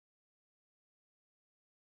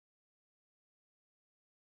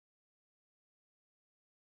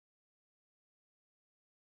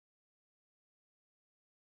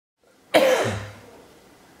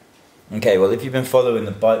Okay, well, if you've been following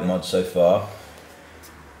the bike mod so far,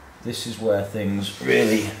 this is where things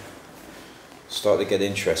really start to get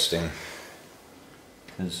interesting,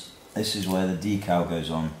 because this is where the decal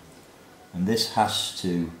goes on, and this has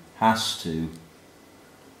to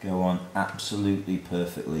go on absolutely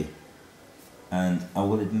perfectly. And I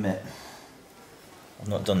will admit, I've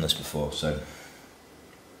not done this before, so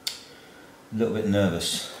a little bit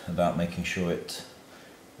nervous about making sure it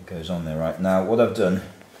goes on there right. Now what I've done,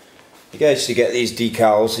 you guys get these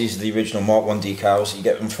decals, these are the original Mark 1 decals, you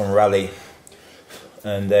get them from Raleigh,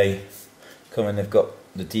 and they come in, they've got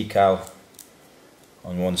the decal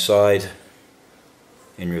on one side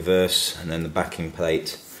in reverse and then the backing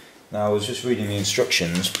plate. Now I was just reading the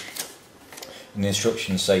instructions, and the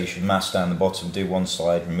instructions say you should mask down the bottom, do one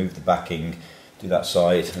side, remove the backing, do that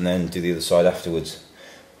side, and then do the other side afterwards.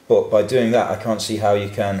 But by doing that, I can't see how you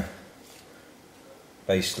can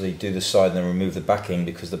basically do the side and then remove the backing,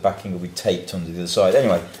 because the backing will be taped onto the other side.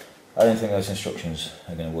 Anyway, I don't think those instructions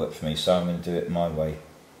are going to work for me, so I'm going to do it my way.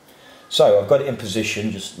 So I've got it in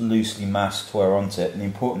position, just loosely masked where onto it, and the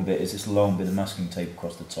important bit is this long bit of masking tape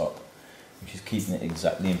across the top, which is keeping it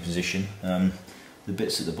exactly in position. The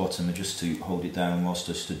bits at the bottom are just to hold it down whilst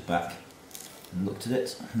I stood back and looked at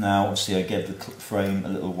it. Now obviously I gave the frame a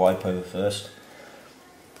little wipe over first,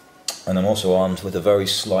 and I'm also armed with a very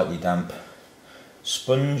slightly damp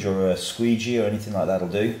sponge or a squeegee or anything like that will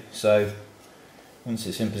do. So once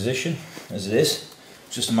it's in position, as it is,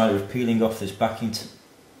 it's just a matter of peeling off this backing,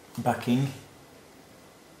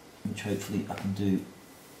 which hopefully I can do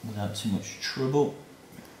without too much trouble.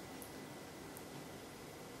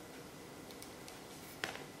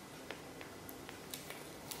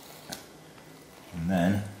 And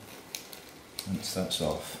then, once that's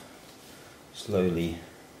off, slowly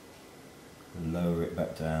lower it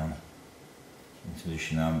back down into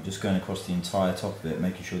position. Now I'm just going across the entire top of it,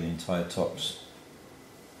 making sure the entire top's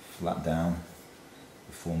flat down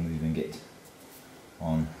before moving it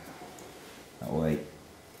on. That way,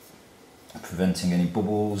 preventing any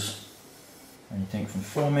bubbles, anything from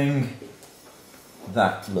forming.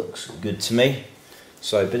 That looks good to me.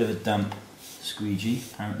 So a bit of a damp squeegee,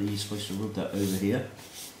 apparently you're supposed to rub that over here.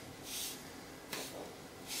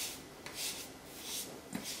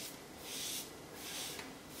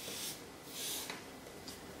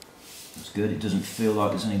 That's good, it doesn't feel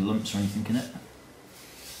like there's any lumps or anything in it.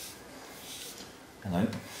 Hello.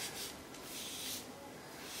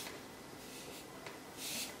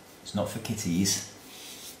 It's not for kitties.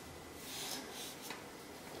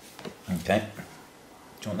 Okay,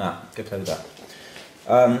 do you want that? Go play with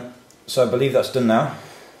that. So I believe that's done now.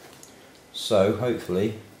 So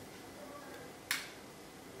hopefully,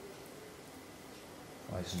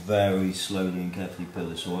 I just very slowly and carefully peel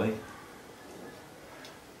this away.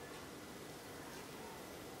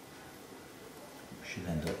 Should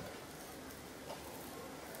end up.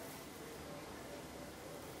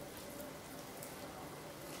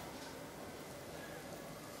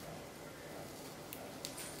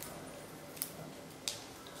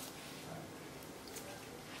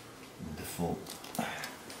 Full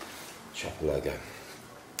Chopper logo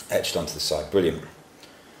etched onto the side. Brilliant.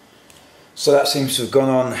 So that seems to have gone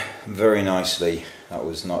on very nicely. That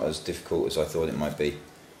was not as difficult as I thought it might be.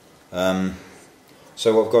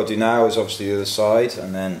 So what I've got to do now is obviously the other side,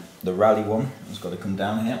 and then the Raleigh one has got to come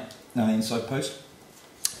down here, down the inside post.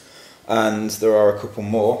 And there are a couple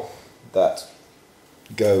more that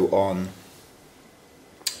go on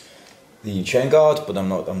the chain guard, but I'm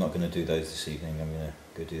not going to do those this evening. I'm going to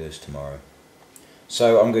go do those tomorrow.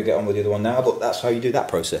 So I'm going to get on with the other one now, but that's how you do that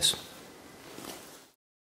process.